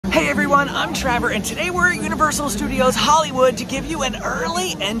Hey everyone, I'm Trevor, and today we're at Universal Studios Hollywood to give you an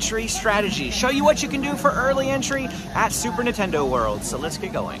early entry strategy. Show you what you can do for early entry at Super Nintendo World. So let's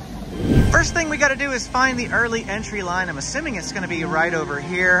get going. First thing we got to do is find the early entry line. I'm assuming it's going to be right over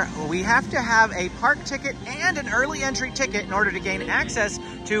here. We have to have a park ticket and an early entry ticket in order to gain access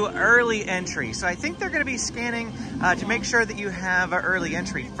to early entry. So I think they're going to be scanning to make sure that you have early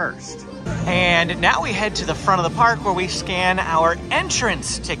entry first. And now we head to the front of the park where we scan our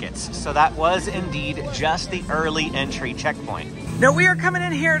entrance tickets. So that was indeed just the early entry checkpoint. Now we are coming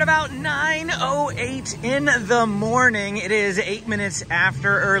in here at about 9:08 in the morning. It is 8 minutes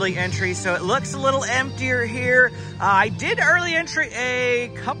after early entry, so it looks a little emptier here. I did early entry a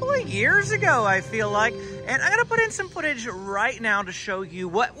couple of years ago, I feel like. And I'm gonna put in some footage right now to show you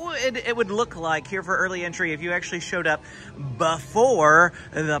what it would look like here for early entry if you actually showed up before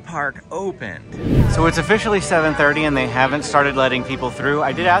the park opened. So it's officially 7:30 and they haven't started letting people through.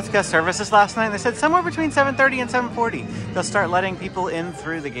 I did ask guest services last night and they said somewhere between 7:30 and 7:40 they'll start letting people in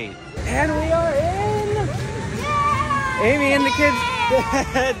through the gate. And we are in! Yay! Amy and the kids.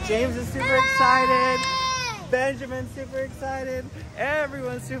 James is super excited. Benjamin's super excited.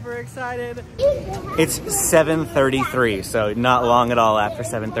 Everyone's super excited. It's 7:33, so not long at all after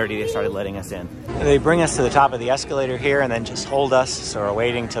 7:30 they started letting us in. They bring us to the top of the escalator here and then just hold us, so we're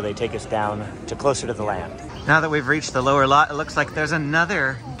waiting till they take us down to closer to the land. Now that we've reached the lower lot, it looks like there's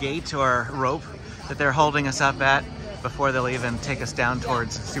another gate or rope that they're holding us up at before they'll even take us down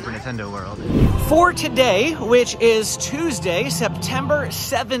towards Super Nintendo World. For today, which is Tuesday, September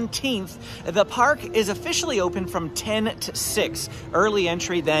 17th, the park is officially open from 10 to 6. Early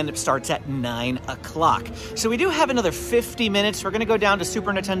entry then starts at 9 o'clock. So we do have another 50 minutes. We're gonna go down to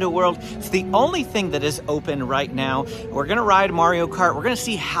Super Nintendo World. It's the only thing that is open right now. We're gonna ride Mario Kart. We're gonna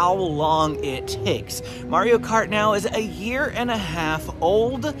see how long it takes. Mario Kart now is a year and a half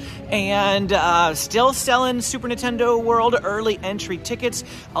old and still selling Super Nintendo World early entry tickets.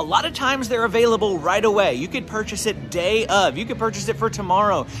 A lot of times they're available right away. You could purchase it day of. You could purchase it for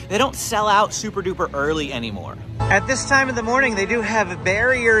tomorrow. They don't sell out super duper early anymore. At this time of the morning, they do have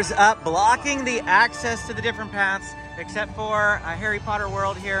barriers up blocking the access to the different paths, except for Harry Potter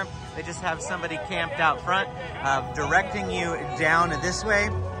World here. They just have somebody camped out front, directing you down this way.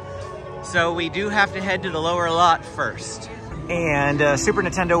 So we do have to head to the lower lot first. And Super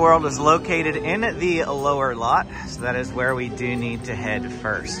Nintendo World is located in the lower lot, so that is where we do need to head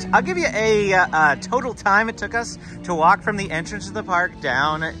first. I'll give you a total time it took us to walk from the entrance of the park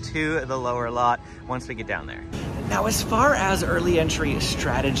down to the lower lot once we get down there. Now, as far as early entry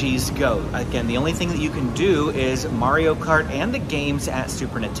strategies go, again, the only thing that you can do is Mario Kart and the games at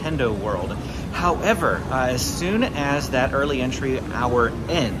Super Nintendo World. However, as soon as that early entry hour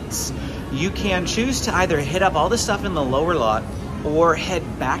ends, you can choose to either hit up all the stuff in the lower lot or head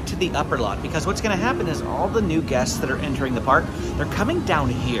back to the upper lot, because what's going to happen is all the new guests that are entering the park, they're coming down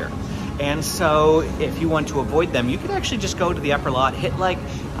here. And so if you want to avoid them, you could actually just go to the upper lot, hit like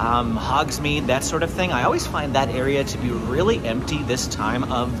Hogsmeade, that sort of thing. I always find that area to be really empty this time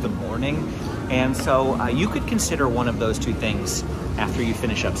of the morning. And so you could consider one of those two things after you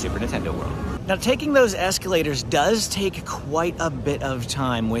finish up Super Nintendo World. Now, taking those escalators does take quite a bit of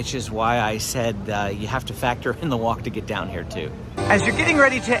time, which is why I said you have to factor in the walk to get down here too. As you're getting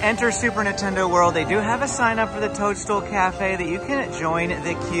ready to enter Super Nintendo World, they do have a sign up for the Toadstool Cafe that you can join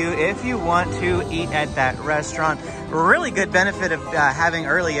the queue if you want to eat at that restaurant. A really good benefit of having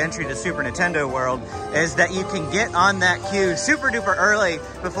early entry to Super Nintendo World is that you can get on that queue super duper early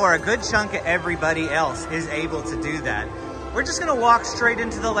before a good chunk of everybody else is able to do that. We're just gonna walk straight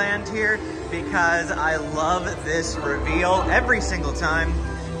into the land here because I love this reveal every single time.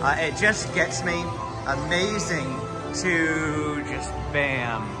 It just gets me. Amazing to just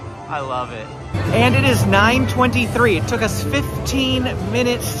bam. I love it. And it is 9:23. It took us 15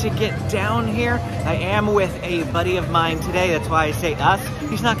 minutes to get down here. I am with a buddy of mine today. That's why I say us.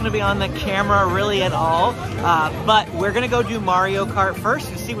 He's not gonna be on the camera really at all. But we're gonna go do Mario Kart first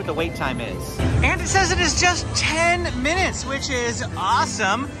and see what the wait time is. And it says it is just 10 minutes, which is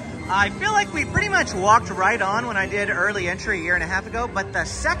awesome. I feel like we pretty much walked right on when I did early entry a year and a half ago, but the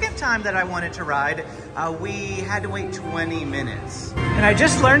second time that I wanted to ride, we had to wait 20 minutes. And I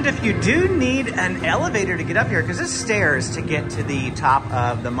just learned if you do need an elevator to get up here, because there's stairs to get to the top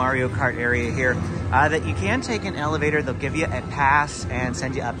of the Mario Kart area here, that you can take an elevator. They'll give you a pass and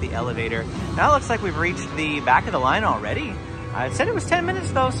send you up the elevator. Now it looks like we've reached the back of the line already. It said it was 10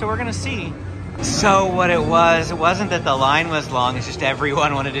 minutes though, so we're gonna see. So what it wasn't that the line was long, it's just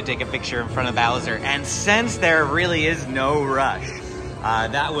everyone wanted to take a picture in front of Bowser. And since there really is no rush,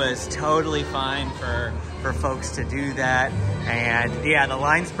 That was totally fine for folks to do that. And yeah, the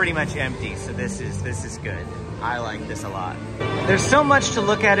line's pretty much empty, so this is good. I like this a lot. There's so much to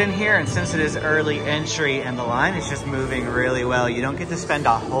look at in here, and since it is early entry and the line is just moving really well, you don't get to spend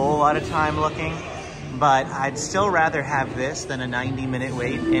a whole lot of time looking, but I'd still rather have this than a 90-minute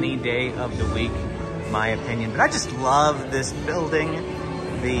wait any day of the week, my opinion. But I just love this building.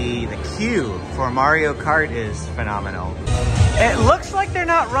 The queue for Mario Kart is phenomenal. It looks like they're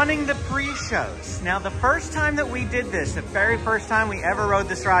not running the pre-shows. Now, the first time that we did this, the very first time we ever rode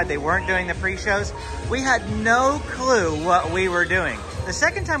this ride, they weren't doing the pre-shows. We had no clue what we were doing. The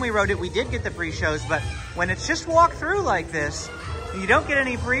second time we rode it, we did get the pre-shows, but when it's just walk through like this, you don't get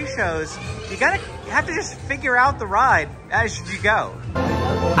any pre-shows. You have to just figure out the ride as you go.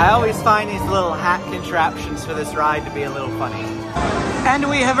 I always find these little hat contraptions for this ride to be a little funny.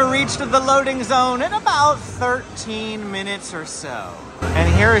 And we have reached the loading zone in about 13 minutes or so.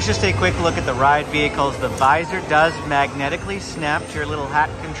 And here is just a quick look at the ride vehicles. The visor does magnetically snap to your little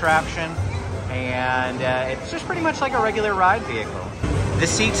hat contraption, and it's just pretty much like a regular ride vehicle. The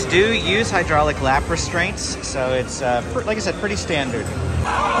seats do use hydraulic lap restraints, so it's, like I said, pretty standard.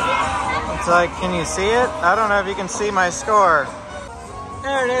 It's like, can you see it? I don't know if you can see my score.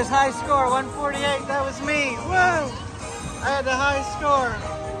 There it is, high score, 148, that was me, whoa! I had the high score.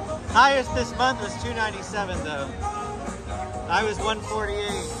 Highest this month was 297 though. I was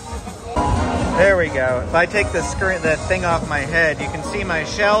 148. There we go. If I take the thing off my head, you can see my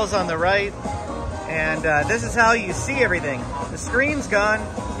shells on the right. And this is how you see everything. The screen's gone,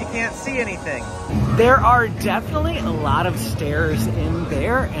 you can't see anything. There are definitely a lot of stairs in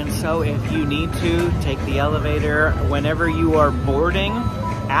there, and so if you need to take the elevator whenever you are boarding,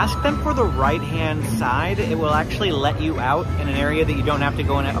 ask them for the right-hand side. It will actually let you out in an area that you don't have to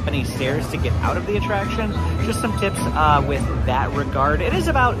go up any stairs to get out of the attraction. Just some tips with that regard. It is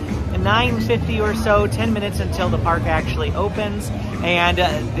about 9:50 or so, 10 minutes until the park actually opens. And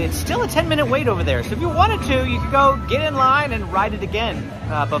it's still a 10-minute wait over there. So if you wanted to, you could go get in line and ride it again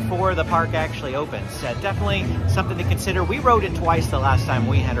before the park actually opens. Definitely something to consider. We rode it twice the last time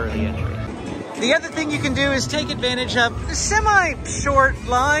we had early entry. The other thing you can do is take advantage of semi-short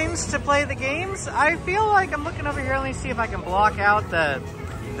lines to play the games. I feel like I'm looking over here. Let me see if I can block out the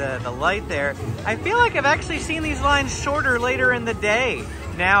light there. I feel like I've actually seen these lines shorter later in the day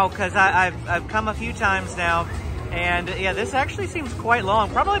now, because I've come a few times now. And yeah, this actually seems quite long.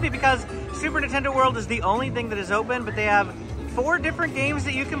 Probably because Super Nintendo World is the only thing that is open, but they have 4 different games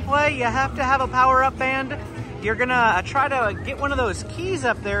that you can play. You have to have a power-up band. You're gonna try to get one of those keys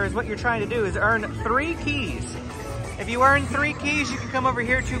up there is what you're trying to do, is earn 3 keys. If you earn 3 keys, you can come over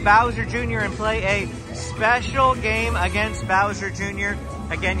here to Bowser Jr. and play a special game against Bowser Jr.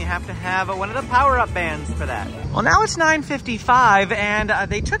 Again, you have to have one of the power-up bands for that. Well, now it's 9:55, and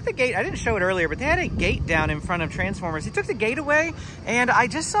they took the gate. I didn't show it earlier, but they had a gate down in front of Transformers. They took the gate away, and I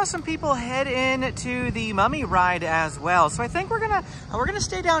just saw some people head in to the Mummy ride as well. So I think we're gonna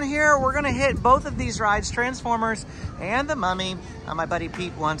stay down here. We're gonna hit both of these rides, Transformers and the Mummy. My buddy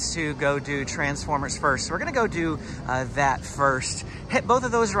Pete wants to go do Transformers first, so we're gonna go do that first. Hit both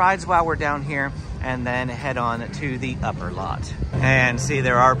of those rides while we're down here, and then head on to the upper lot. And see,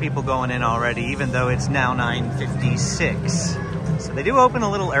 there are people going in already, even though it's now 9:56. So they do open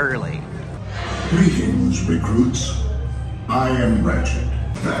a little early. Greetings, recruits. I am Ratchet.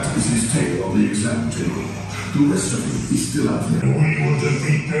 That is his tail on the exam table. The rest of you is still out there. We will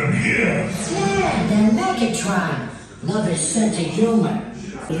defeat them here. Yeah, the Megatron. Love his sense of humor.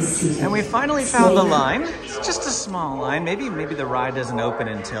 And we finally found the line. It's just a small line. Maybe the ride doesn't open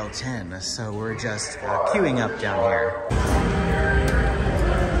until 10, so we're just queuing up down here.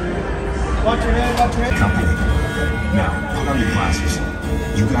 Watch your head, watch your head. Copy. Now, put on your glasses.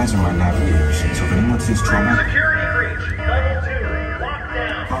 You guys are my navigators, so if anyone sees trouble... Security breach. Level 2.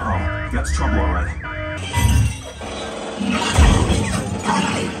 Lockdown. Uh-oh. That's trouble already.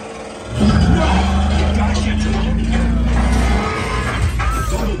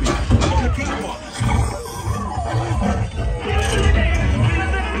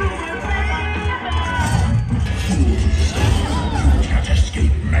 Can't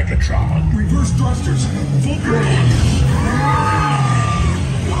escape Megatron. Reverse thrusters. Full throttle.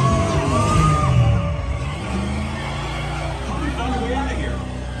 How do we find a way out of here?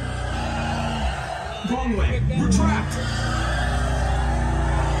 Wrong way. We're trapped.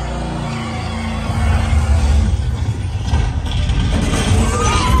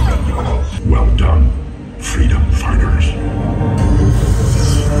 Well done, freedom fighters.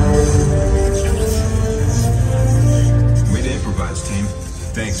 Way to improvise, team.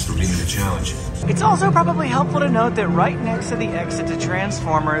 Thanks for being the challenge. It's all also probably helpful to note that right next to the exit to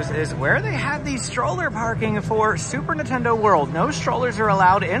Transformers is where they had the stroller parking for Super Nintendo World. No strollers are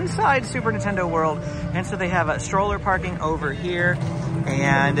allowed inside Super Nintendo World, and so they have a stroller parking over here,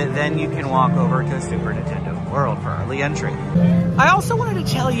 and then you can walk over to Super Nintendo World for early entry. I also wanted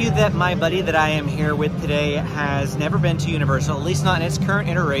to tell you that my buddy that I am here with today has never been to Universal, at least not in its current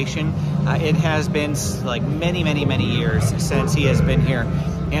iteration. It has been like many, many, many years since he has been here.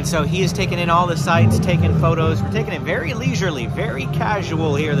 And so he has taken in all the sights, taken photos. We're taking it very leisurely, very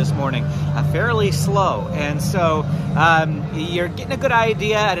casual here this morning, fairly slow. And so you're getting a good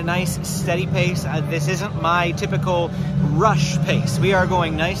idea at a nice steady pace. This isn't my typical rush pace. We are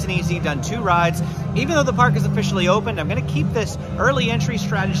going nice and easy, done 2 rides. Even though the park is officially opened, I'm gonna keep this early entry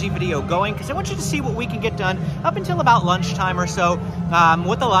strategy video going because I want you to see what we can get done up until about lunchtime or so,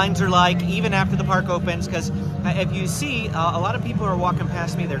 what the lines are like even after the park opens, because if you see, a lot of people are walking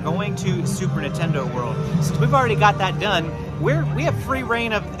past me, they're going to Super Nintendo World. Since we've already got that done, we have free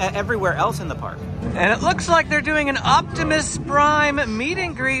reign of everywhere else in the park. And it looks like they're doing an Optimus Prime meet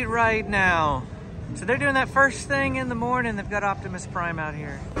and greet right now. So they're doing that first thing in the morning. They've got Optimus Prime out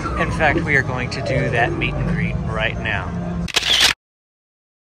here. In fact, we are going to do that meet and greet right now.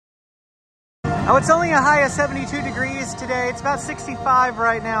 Oh, it's only a high of 72 degrees today. It's about 65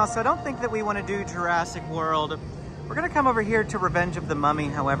 right now, so I don't think that we want to do Jurassic World. We're gonna come over here to Revenge of the Mummy.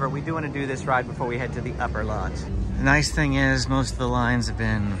 However, we do want to do this ride before we head to the upper lot. The nice thing is most of the lines have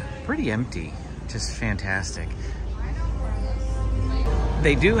been pretty empty. Just fantastic.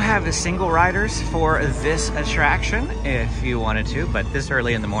 They do have the single riders for this attraction if you wanted to, but this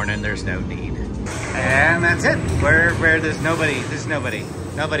early in the morning, there's no need. And that's it. Where there's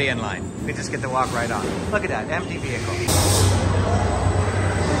nobody in line. We just get to walk right on. Look at that, empty vehicle.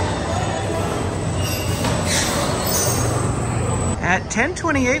 At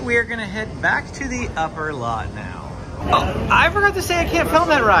 10:28, we are gonna head back to the upper lot now. Oh, I forgot to say I can't film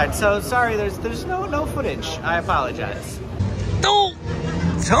that ride, so sorry, there's no footage. I apologize. Oh!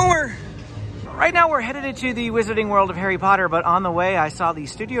 It's Homer! Right now we're headed into the Wizarding World of Harry Potter, but on the way I saw the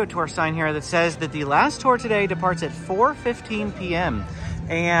studio tour sign here that says that the last tour today departs at 4:15 p.m.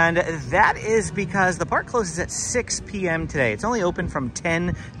 And that is because the park closes at 6 p.m. today. It's only open from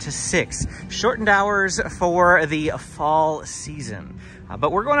 10 to 6. Shortened hours for the fall season.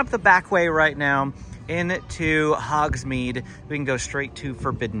 But we're going up the back way right now into Hogsmeade. We can go straight to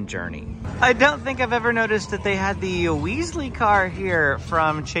Forbidden Journey. I don't think I've ever noticed that they had the Weasley car here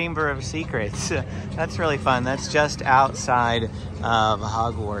from Chamber of Secrets. That's really fun. That's just outside of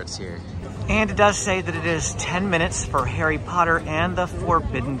Hogwarts here. And it does say that it is 10 minutes for Harry Potter and the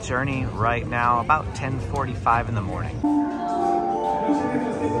Forbidden Journey right now, about 10:45 in the morning.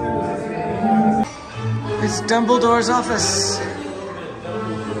 It's Dumbledore's office.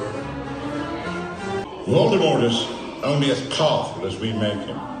 Voldemort is only as powerful as we make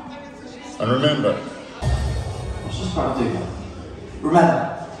him. And remember... What's this part do?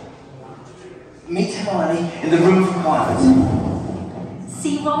 Remember, meet Hermione in the room of requirements.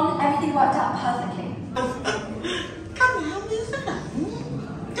 See, Ron, everything worked out perfectly. Come on,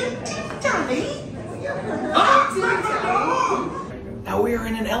 Now we are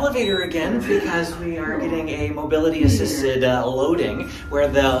in an elevator again because we are getting a mobility assisted loading where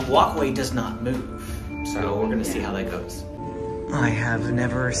the walkway does not move. So we're gonna see how that goes. I have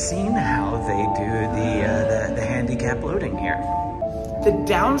never seen how they do the handicap loading here. The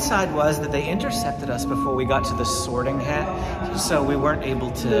downside was that they intercepted us before we got to the sorting hat, so we weren't able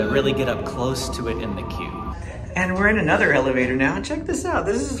to really get up close to it in the queue. And we're in another elevator now. Check this out.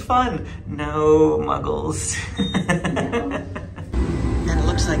 This is fun. No muggles. And it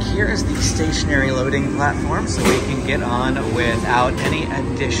looks like here is the stationary loading platform, so we can get on without any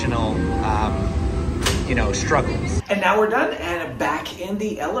additional struggles. And now we're done and back in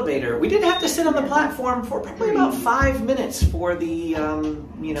the elevator. We did have to sit on the platform for probably about 5 minutes for the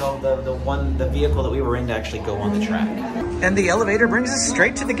the vehicle that we were in to actually go on the track. And the elevator brings us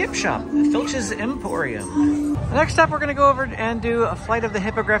straight to the gift shop, Filch's Emporium. Next up, we're gonna go over and do a Flight of the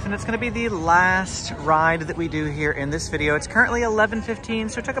Hippogriff, and it's gonna be the last ride that we do here in this video. It's currently 11:15,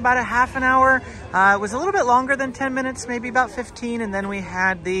 so it took about a half an hour. It was a little bit longer than 10 minutes, maybe about 15, and then we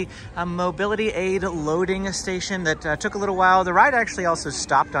had the mobility aid loading station that took a little while. The ride actually also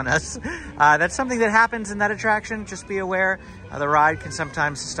stopped on us. That's something that happens in that attraction, just be aware. The ride can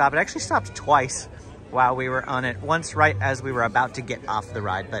sometimes stop. It actually stopped twice while we were on it, once right as we were about to get off the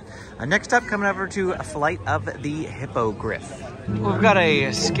ride. But next up, coming over to a Flight of the Hippogriff. We've got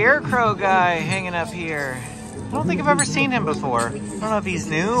a scarecrow guy hanging up here. I don't think I've ever seen him before. I don't know if he's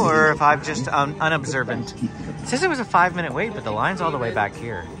new or if I'm just unobservant. It says it was a 5-minute wait, but the line's all the way back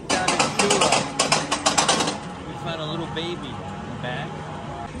here. found a little baby in the back.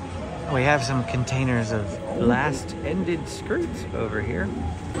 We have some containers of blast-ended skirts over here.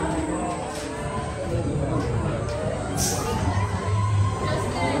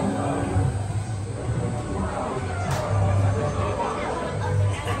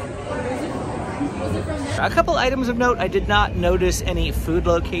 A couple items of note, I did not notice any food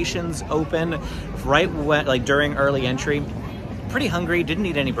locations open like during early entry. Pretty hungry, didn't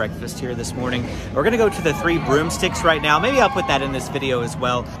eat any breakfast here this morning. We're gonna go to the 3 broomsticks right now. Maybe I'll put that in this video as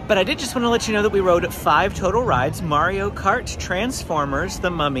well. But I did just wanna let you know that we rode 5 total rides: Mario Kart, Transformers, The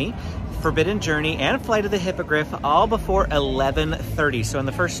Mummy, Forbidden Journey, and Flight of the Hippogriff, all before 11:30. So in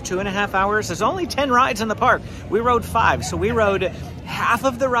the first 2.5 hours, there's only 10 rides in the park. We rode 5, so we rode half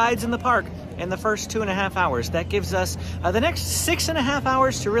of the rides in the park in the first 2.5 hours. That gives us the next 6.5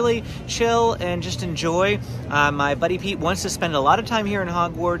 hours to really chill and just enjoy. My buddy Pete wants to spend a lot of time here in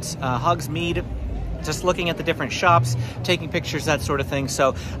Hogwarts, Hogsmeade, just looking at the different shops, taking pictures, that sort of thing.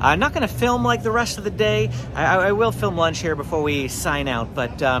 So I'm not going to film like the rest of the day. I will film lunch here before we sign out,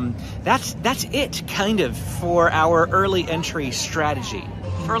 but that's it kind of for our early entry strategy.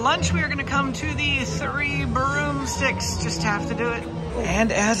 For lunch, we are going to come to the 3 broomsticks. Just have to do it.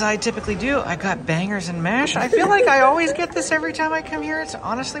 And as I typically do, I got bangers and mash. I feel like I always get this every time I come here. It's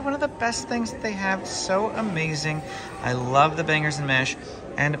honestly one of the best things that they have. So amazing. I love the bangers and mash.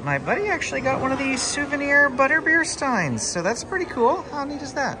 And my buddy actually got one of these souvenir butterbeer steins. So that's pretty cool. How neat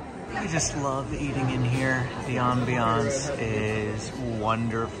is that? I just love eating in here. The ambiance is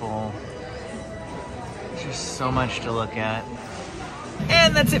wonderful. There's just so much to look at.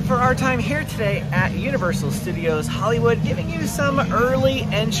 And that's it for our time here today at Universal Studios Hollywood, giving you some early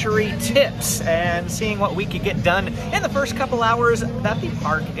entry tips and seeing what we could get done in the first couple hours that the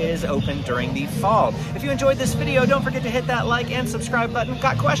park is open during the fall. If you enjoyed this video, don't forget to hit that like and subscribe button.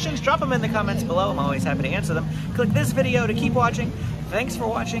 Got questions? Drop them in the comments below. I'm always happy to answer them. Click this video to keep watching. Thanks for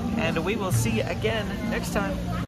watching, and we will see you again next time.